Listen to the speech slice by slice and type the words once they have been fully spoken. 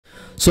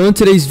So in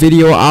today's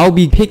video, I'll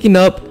be picking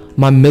up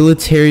my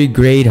military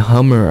grade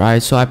Hummer.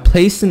 Alright, so I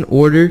placed an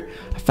order.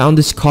 I found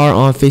this car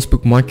on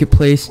Facebook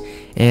Marketplace,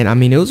 and I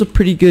mean, it was a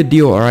pretty good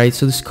deal. Alright,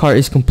 so this car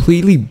is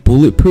completely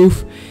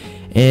bulletproof,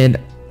 and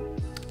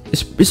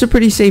it's a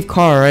pretty safe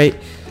car, right?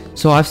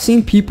 So I've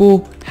seen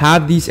people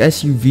have these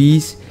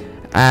SUVs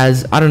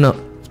as, I don't know,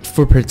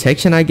 for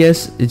protection. I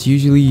guess it's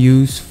usually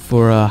used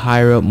for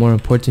higher up, more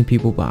important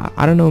people, but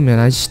I don't know, man.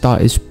 I just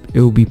thought it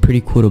would be pretty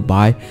cool to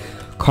buy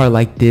car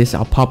like this.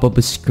 I'll pop up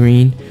a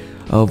screen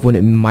of what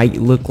it might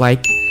look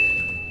like.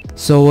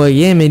 So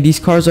yeah, man, these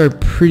cars are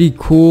pretty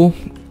cool.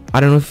 I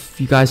don't know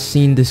if you guys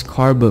seen this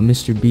car, but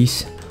Mr.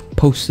 Beast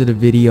posted a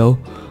video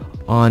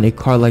on a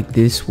car like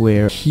this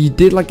where he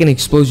did like an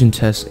explosion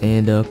test,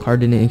 and the car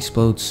didn't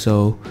explode.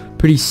 So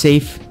pretty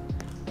safe,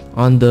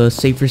 on the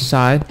safer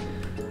side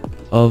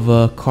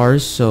of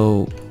cars.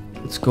 So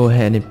let's go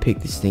ahead and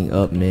pick this thing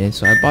up, man.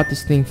 So I bought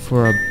this thing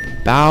for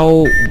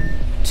about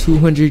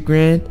 200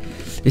 grand.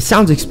 It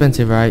sounds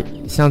expensive, right?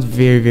 It sounds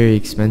very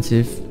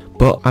expensive,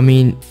 but I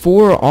mean,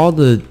 for all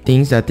the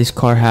things that this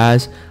car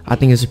has, I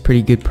think it's a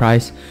pretty good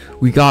price.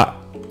 We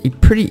got a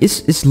pretty,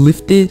 it's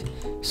lifted,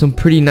 some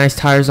pretty nice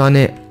tires on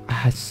it. I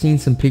have seen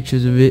some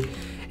pictures of it,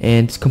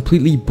 and it's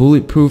completely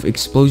bulletproof,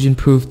 explosion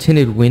proof,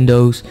 tinted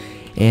windows,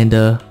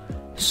 and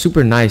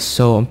super nice.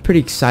 So I'm pretty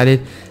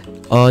excited.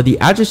 The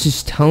address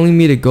is telling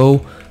me to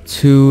go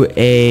to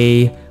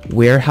a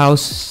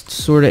warehouse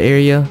sort of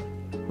area.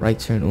 Right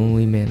turn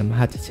only, man. I'm gonna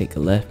have to take a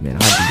left, man. I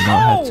do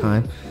not have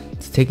time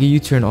to take a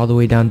U-turn all the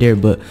way down there.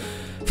 But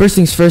first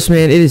things first,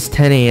 man, it is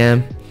 10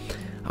 a.m.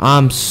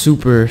 I'm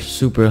super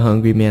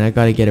hungry, man. I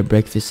gotta get a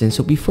breakfast in.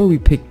 So before we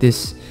pick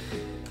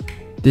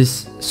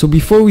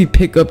before we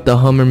pick up the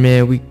Hummer,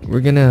 man,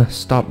 we're gonna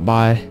stop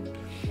by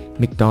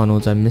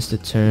McDonald's. I missed a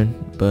turn,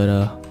 but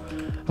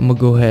I'm gonna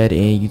go ahead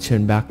and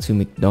U-turn back to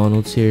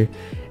McDonald's here.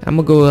 I'm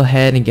gonna go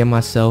ahead and get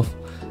myself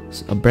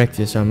a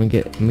breakfast. I'm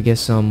gonna get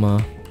some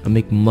a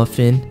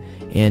McMuffin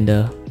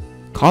and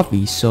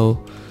coffee.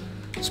 So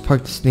let's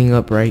park this thing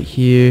up right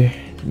here,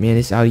 man.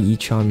 It's Audi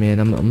e-tron, man.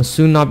 I'm gonna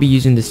soon not be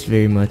using this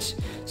very much.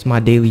 It's my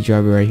daily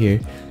driver right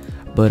here,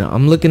 but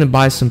I'm looking to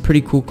buy some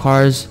pretty cool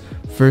cars.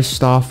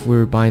 First off,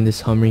 we're buying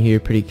this Hummer here.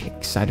 Pretty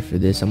excited for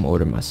this. I'm gonna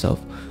order myself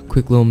a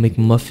quick little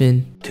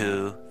McMuffin.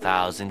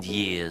 2,000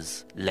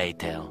 years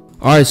later.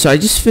 Alright, so I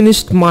just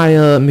finished my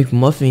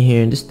McMuffin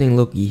here, and this thing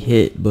low-key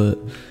hit, but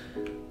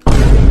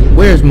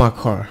where's my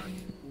car?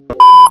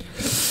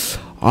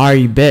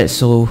 Alright, bet.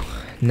 So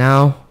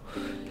now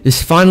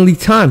it's finally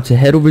time to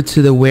head over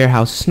to the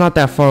warehouse. It's not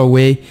that far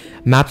away.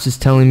 Maps is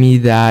telling me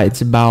that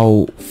it's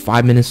about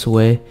 5 minutes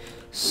away,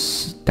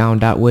 down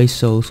that way.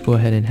 So let's go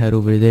ahead and head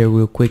over there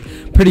real quick.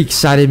 Pretty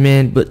excited,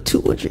 man. But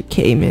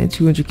 200k, man,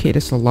 200k,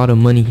 that's a lot of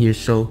money here.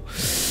 So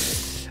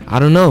I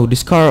don't know.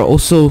 This car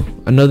also,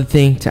 another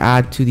thing to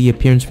add to the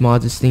appearance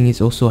mods, this thing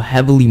is also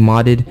heavily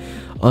modded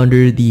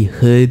under the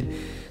hood.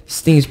 This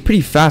thing is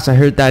pretty fast. I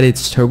heard that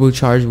it's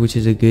turbocharged, which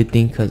is a good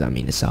thing, because I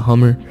mean, it's a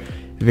Hummer,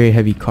 very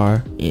heavy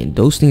car, and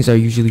those things are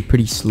usually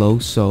pretty slow.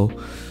 So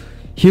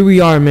here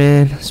we are,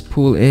 man. Let's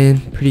pull in.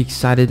 Pretty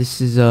excited.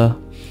 This is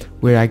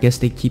where I guess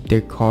they keep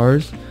their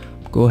cars.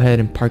 Go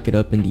ahead and park it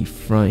up in the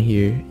front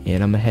here,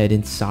 and I'm gonna head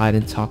inside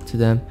and talk to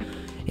them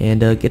and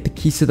get the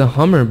keys to the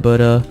Hummer.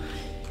 But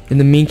in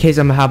the mean case,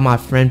 I'm gonna have my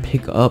friend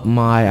pick up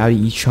my Audi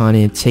e-tron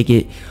and take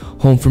it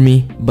home for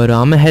me. But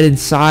I'm gonna head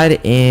inside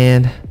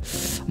and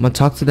I'm gonna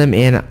talk to them,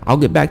 and I'll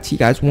get back to you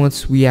guys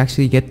once we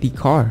actually get the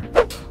car.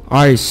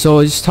 Alright, so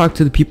I just talked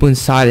to the people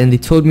inside, and they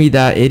told me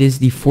that it is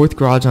the 4th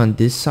garage on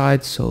this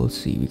side. So let's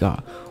see, we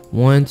got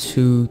 1,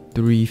 2,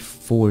 3,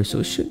 4. So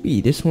it should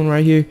be this one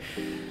right here.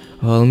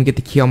 Let me get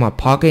the key out of my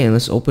pocket, and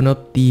let's open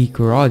up the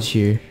garage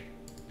here.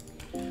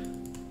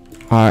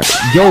 Alright,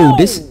 yo,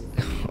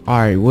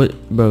 alright,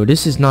 what, bro?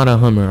 This is not a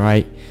Hummer,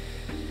 right?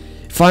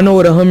 If I know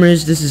what a Hummer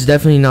is, this is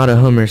definitely not a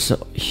Hummer.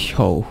 So,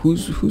 yo,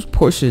 whose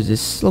Porsche is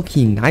this? It's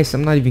low-key nice.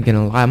 I'm not even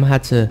gonna lie. I'm gonna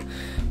have to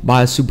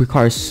buy a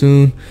supercar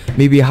soon,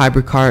 maybe a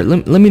hyper car.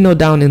 Let me know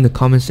down in the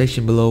comment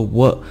section below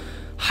what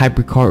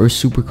hypercar or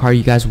supercar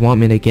you guys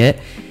want me to get,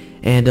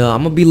 and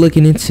I'm gonna be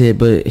looking into it.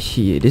 But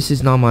yeah, this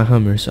is not my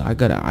Hummer, so I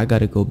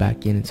gotta go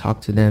back in and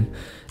talk to them.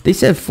 They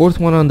said 4th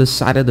one on the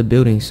side of the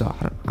building, so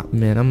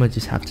man, I'm gonna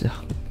just have to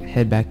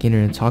head back in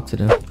here and talk to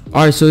them.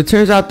 Alright, so it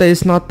turns out that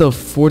it's not the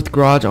 4th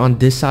garage on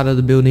this side of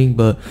the building,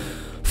 but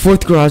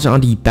 4th garage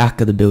on the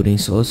back of the building.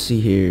 So let's see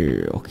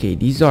here. Okay,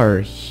 these are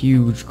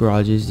huge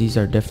garages. These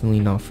are definitely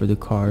not for the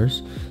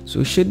cars.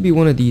 So it should be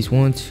one of these.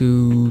 1,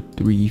 2,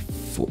 3,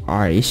 4.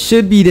 Alright, it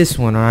should be this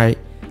one. Alright,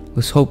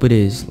 let's hope it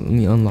is. Let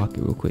me unlock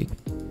it real quick.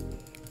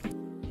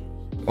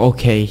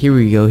 Okay, here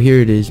we go.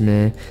 Here it is,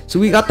 man. So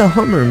we got the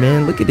Hummer,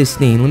 man. Look at this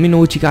thing. Let me know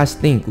what you guys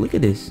think. Look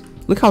at this.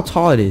 Look how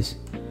tall it is.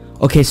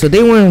 Okay, so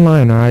they weren't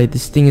lying. Alright,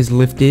 this thing is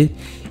lifted.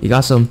 You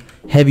got some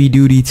heavy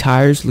duty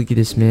tires. Look at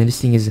this, man.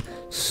 This thing is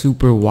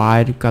super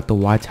wide. Got the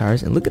wide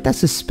tires, and look at that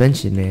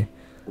suspension, man.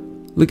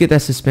 Look at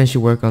that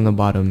suspension work on the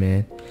bottom,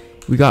 man.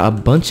 We got a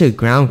bunch of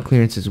ground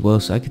clearance as well,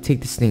 so I could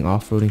take this thing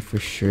off-roading for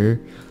sure.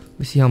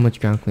 Let's see how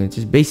much ground clearance.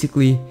 It's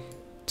basically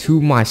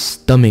to my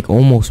stomach,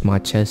 almost my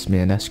chest,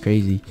 man. That's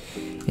crazy.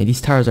 And these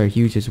tires are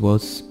huge as well.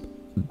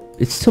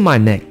 It's to my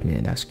neck,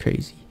 man. That's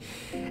crazy.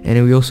 And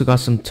then we also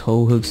got some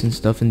tow hooks and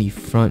stuff in the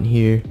front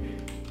here.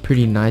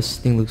 Pretty nice. This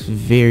thing looks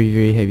very,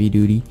 very heavy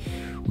duty.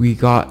 We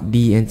got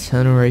the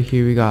antenna right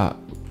here. We got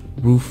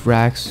roof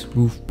racks,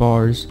 roof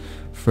bars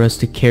for us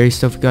to carry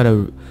stuff. We got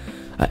a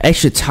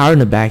extra tire in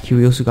the back here.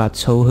 We also got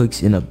tow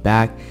hooks in the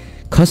back.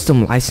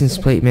 Custom license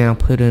plate, man. I'll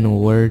put in a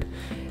word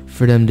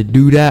for them to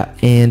do that.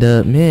 And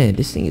man,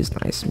 this thing is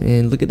nice,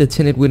 man. Look at the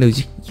tinted windows.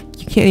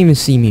 You can't even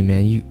see me,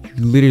 man. You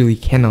literally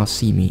cannot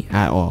see me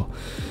at all.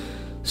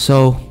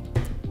 So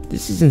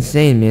this is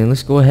insane, man.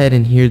 Let's go ahead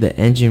and hear the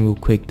engine real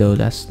quick, though.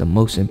 That's the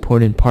most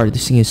important part.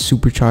 This thing is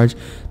supercharged.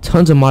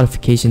 Tons of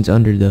modifications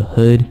under the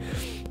hood.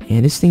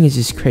 And this thing is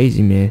just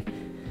crazy, man.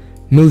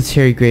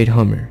 Military grade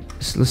Hummer.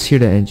 Let's hear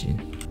the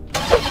engine.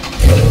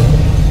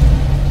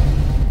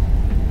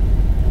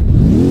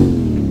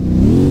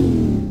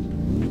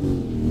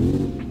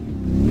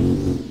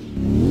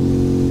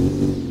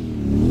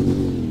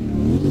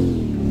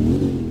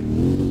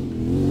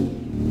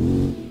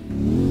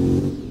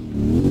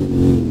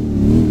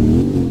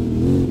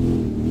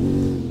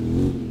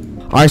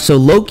 Alright, so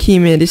low-key,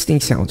 man, this thing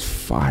sounds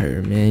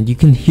fire, man. You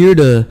can hear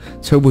the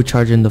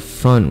turbocharger in the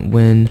front.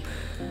 When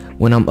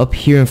I'm up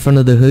here in front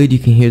of the hood, you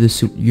can hear the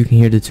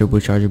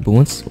turbocharger.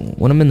 But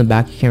when I'm in the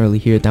back, you can't really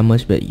hear it that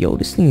much. But yo,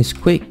 this thing is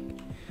quick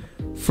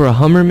for a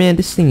Hummer, man.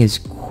 This thing is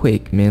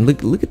quick, man.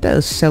 Look at that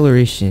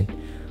acceleration.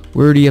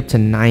 We're already up to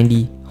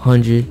 90,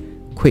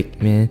 100,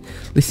 quick, man.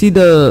 Let's see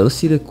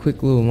the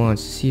quick little launch.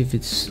 See if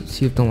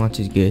the launch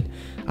is good.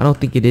 I don't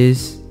think it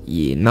is.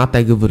 Yeah, not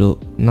that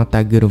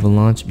good of a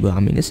launch, but I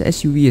mean, it's an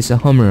SUV, it's a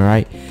Hummer,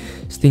 right?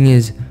 This thing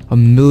is a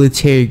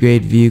military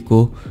grade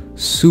vehicle,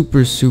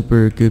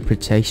 super good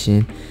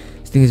protection.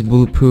 This thing is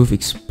bulletproof,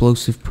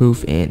 explosive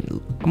proof, and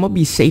I'm gonna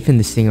be safe in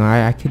this thing,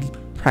 alright? I could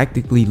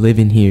practically live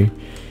in here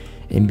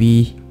and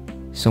be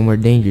somewhere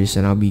dangerous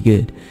and I'll be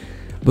good.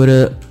 But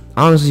I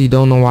honestly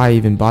don't know why I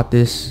even bought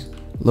this.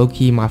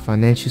 Low-key, my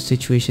financial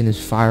situation is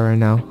fire right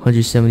now.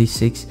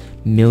 176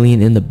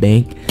 million in the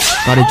bank.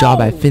 Got a job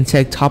at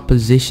fintech, top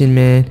position,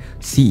 man,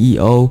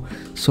 CEO.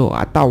 So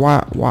I thought,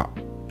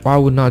 why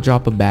would not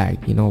drop a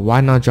bag? You know,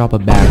 why not drop a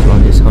bag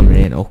on this Hummer?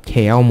 And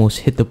okay, I almost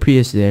hit the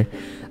Prius there.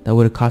 That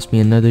would have cost me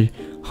another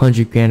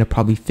 100 grand to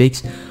probably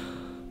fix.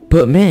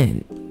 But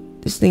man,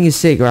 this thing is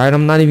sick, right?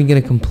 I'm not even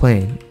gonna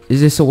complain.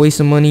 Is this a waste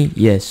of money?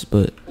 Yes,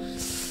 but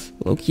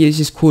low-key, it's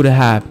just cool to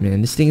have,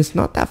 man. This thing is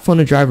not that fun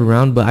to drive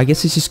around, but I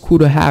guess it's just cool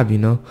to have, you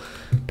know.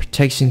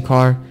 Protection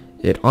car.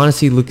 It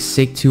honestly looks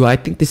sick too. I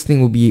think this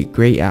thing will be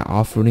great at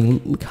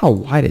off-roading. Look how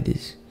wide it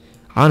is.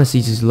 I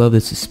honestly just love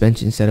the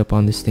suspension setup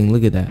on this thing.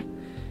 Look at that.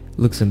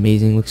 Looks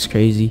amazing. Looks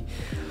crazy.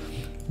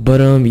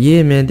 But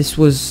yeah, man, this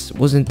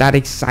wasn't that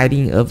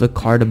exciting of a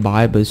car to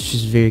buy, but it's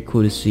just very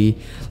cool to see.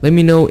 Let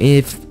me know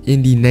if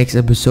in the next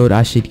episode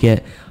I should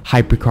get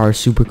hypercar,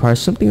 supercar,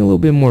 something a little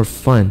bit more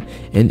fun.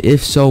 And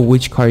if so,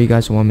 which car you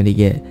guys want me to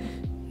get.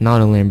 Not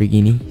a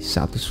Lamborghini.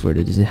 Southwest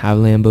Florida doesn't have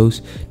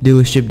Lambos.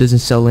 Dealership doesn't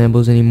sell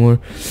Lambos anymore.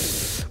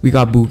 We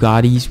got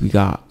Bugattis. We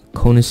got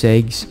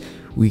Koenigseggs.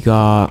 We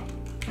got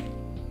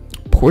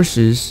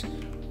Porsches.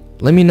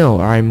 Let me know.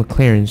 Alright,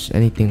 McLarens,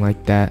 anything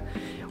like that.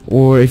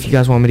 Or if you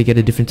guys want me to get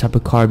a different type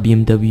of car,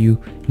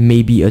 BMW,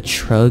 maybe a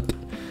truck,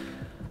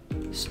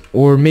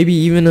 or maybe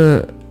even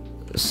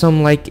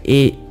something like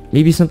a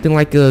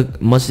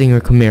Mustang or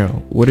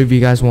Camaro. Whatever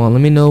you guys want,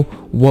 let me know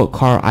what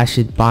car I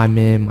should buy,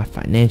 man. My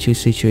financial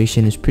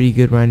situation is pretty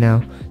good right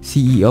now.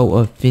 CEO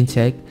of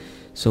fintech,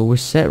 so we're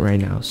set right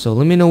now. So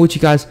let me know what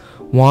you guys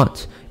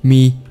want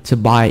me to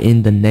buy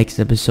in the next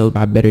episode.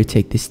 I better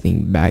take this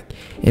thing back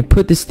and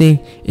put this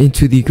thing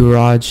into the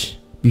garage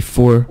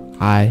before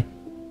I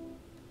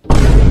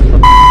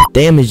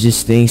damage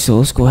this thing. So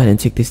let's go ahead and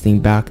take this thing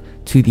back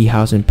to the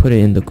house and put it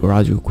in the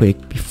garage real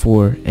quick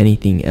before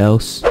anything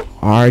else.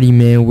 Alrighty,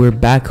 man, we're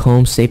back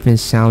home safe and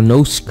sound.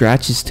 No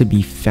scratches to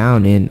be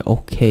found. And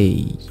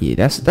okay, yeah,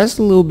 that's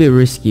a little bit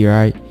risky,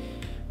 right?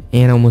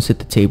 And I almost hit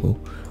the table,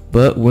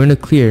 but we're in the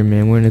clear,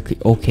 man. We're in the clear.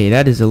 Okay,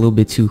 that is a little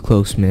bit too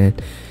close, man.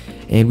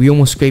 And we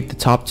almost scraped the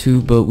top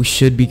two, but we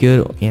should be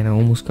good. And I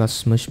almost got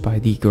smushed by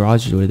the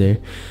garage door there.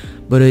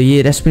 But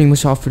yeah, that's pretty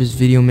much all for this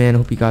video, man. I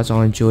hope you guys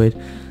all enjoyed.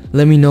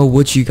 Let me know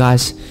what you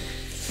guys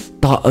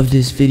thought of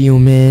this video,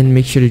 man.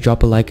 Make sure to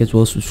drop a like as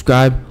well as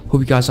subscribe.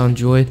 Hope you guys all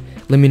enjoyed.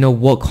 Let me know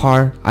what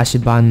car I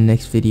should buy in the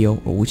next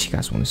video or what you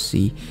guys want to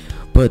see.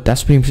 But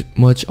that's pretty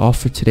much all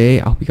for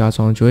today. I hope you guys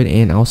all enjoyed,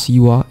 and I'll see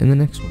you all in the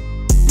next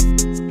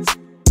one.